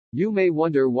You may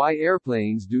wonder why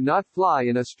airplanes do not fly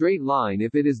in a straight line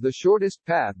if it is the shortest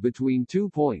path between 2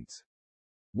 points.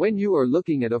 When you are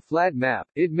looking at a flat map,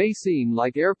 it may seem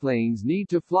like airplanes need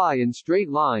to fly in straight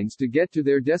lines to get to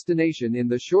their destination in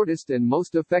the shortest and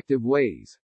most effective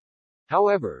ways.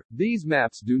 However, these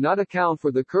maps do not account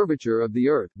for the curvature of the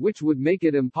Earth, which would make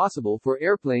it impossible for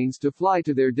airplanes to fly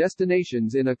to their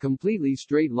destinations in a completely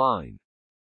straight line.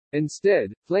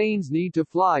 Instead, planes need to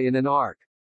fly in an arc.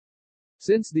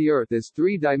 Since the Earth is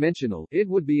three-dimensional, it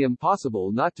would be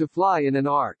impossible not to fly in an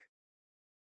arc.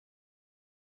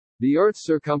 The Earth's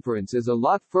circumference is a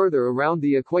lot further around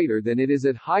the equator than it is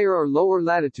at higher or lower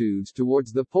latitudes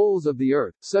towards the poles of the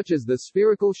Earth, such as the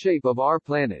spherical shape of our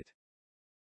planet.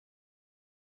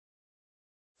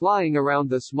 Flying around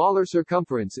the smaller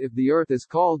circumference if the Earth is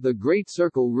called the Great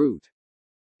Circle route.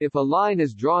 If a line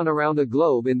is drawn around a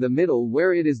globe in the middle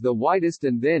where it is the widest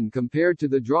and then compared to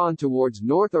the drawn towards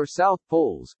north or south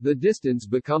poles, the distance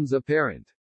becomes apparent.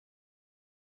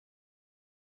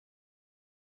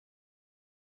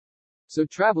 So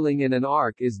traveling in an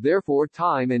arc is therefore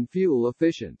time and fuel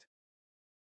efficient.